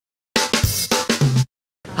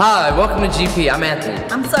Hi, welcome to GP. I'm Anthony.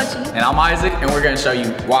 I'm Sochi. And I'm Isaac, and we're going to show you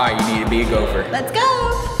why you need to be a Gopher. Let's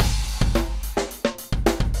go!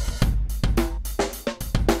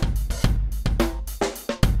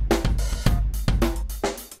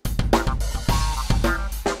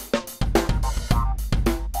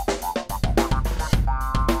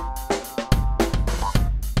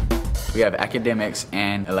 We have academics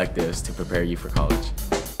and electives to prepare you for college.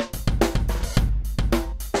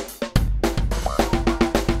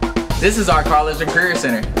 This is our College and Career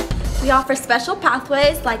Center. We offer special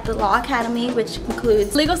pathways like the Law Academy, which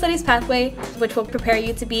includes Legal Studies pathway, which will prepare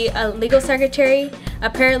you to be a legal secretary, a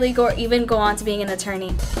paralegal, or even go on to being an attorney.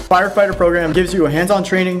 Firefighter program gives you a hands-on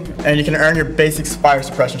training, and you can earn your basic fire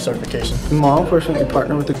suppression certification. In law enforcement, we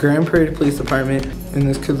partner with the Prairie Police Department, and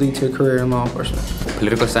this could lead to a career in law enforcement.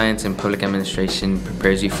 Political science and public administration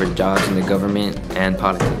prepares you for jobs in the government and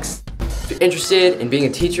politics. If you're interested in being a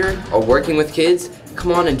teacher or working with kids,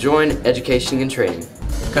 come on and join Education and Training.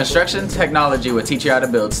 Construction technology will teach you how to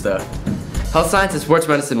build stuff. Health science and sports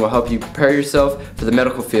medicine will help you prepare yourself for the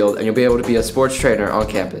medical field, and you'll be able to be a sports trainer on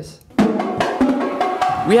campus.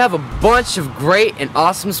 We have a bunch of great and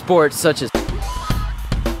awesome sports such as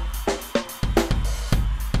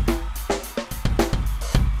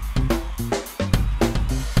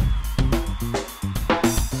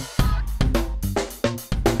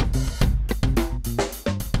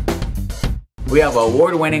We have an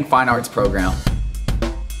award-winning fine arts program.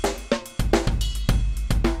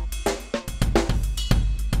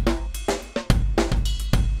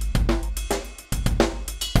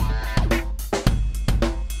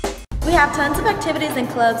 We have tons of activities and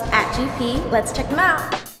clubs at GP. Let's check them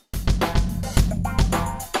out.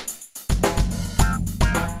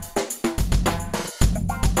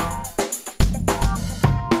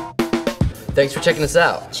 Thanks for checking us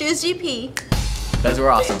out. Choose GP. Because we're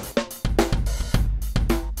awesome.